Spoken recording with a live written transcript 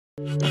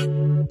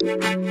Hi,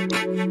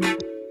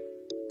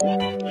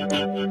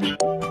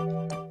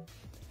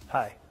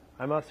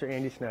 I'm Officer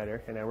Andy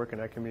Snyder and I work in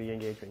our Community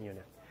Engagement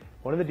Unit.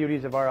 One of the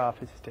duties of our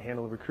office is to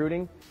handle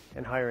recruiting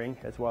and hiring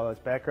as well as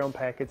background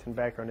packets and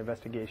background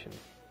investigations.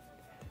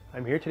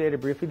 I'm here today to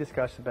briefly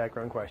discuss the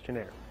background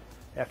questionnaire.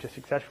 After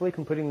successfully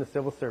completing the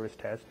civil service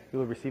test, you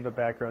will receive a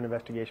background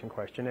investigation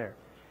questionnaire.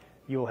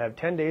 You will have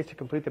 10 days to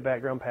complete the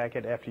background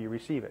packet after you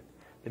receive it.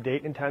 The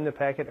date and time the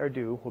packet are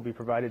due will be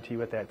provided to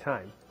you at that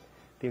time.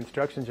 The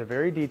instructions are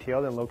very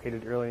detailed and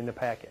located early in the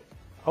packet.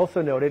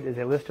 Also noted is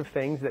a list of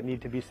things that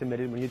need to be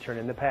submitted when you turn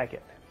in the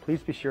packet. Please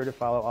be sure to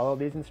follow all of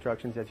these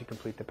instructions as you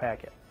complete the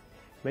packet.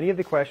 Many of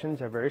the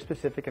questions are very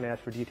specific and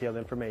ask for detailed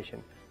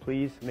information.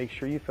 Please make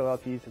sure you fill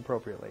out these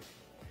appropriately.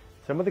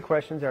 Some of the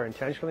questions are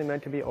intentionally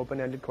meant to be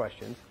open-ended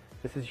questions.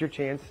 This is your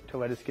chance to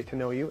let us get to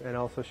know you and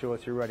also show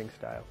us your writing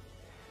style.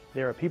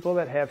 There are people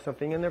that have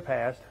something in their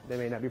past they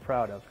may not be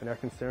proud of and are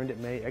concerned it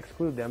may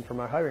exclude them from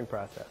our hiring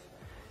process.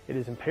 It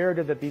is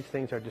imperative that these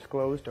things are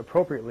disclosed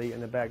appropriately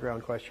in the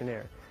background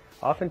questionnaire.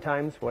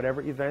 Oftentimes,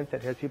 whatever event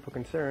that has people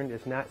concerned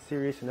is not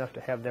serious enough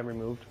to have them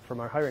removed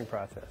from our hiring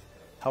process.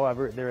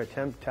 However, their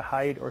attempt to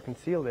hide or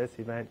conceal this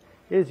event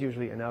is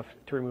usually enough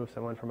to remove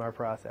someone from our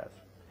process.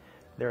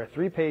 There are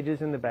 3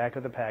 pages in the back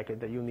of the packet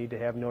that you'll need to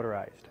have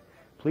notarized.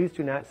 Please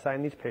do not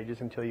sign these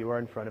pages until you are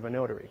in front of a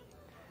notary.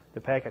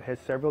 The packet has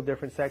several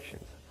different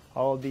sections.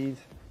 All of these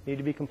need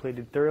to be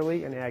completed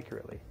thoroughly and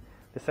accurately.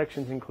 The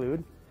sections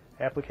include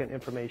applicant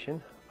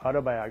information,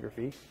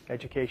 autobiography,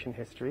 education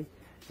history,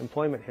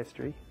 employment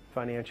history,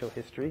 financial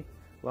history,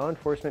 law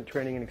enforcement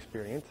training and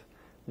experience,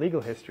 legal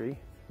history,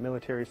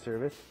 military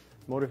service,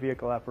 motor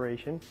vehicle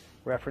operation,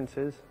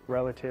 references,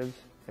 relatives,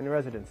 and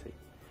residency.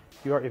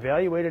 You are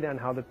evaluated on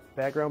how the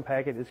background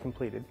packet is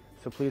completed,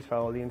 so please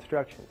follow the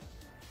instructions.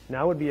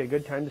 Now would be a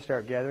good time to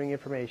start gathering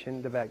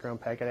information the background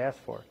packet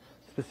asks for,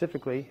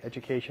 specifically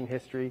education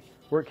history,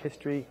 work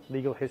history,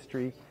 legal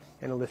history,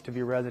 and a list of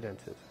your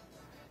residences.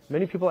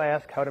 Many people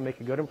ask how to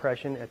make a good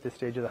impression at this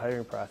stage of the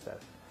hiring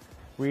process.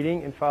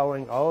 Reading and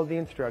following all of the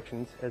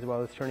instructions, as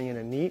well as turning in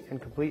a neat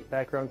and complete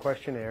background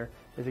questionnaire,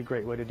 is a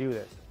great way to do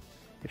this.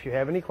 If you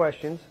have any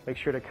questions, make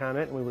sure to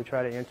comment and we will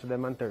try to answer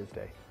them on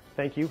Thursday.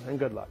 Thank you and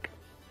good luck.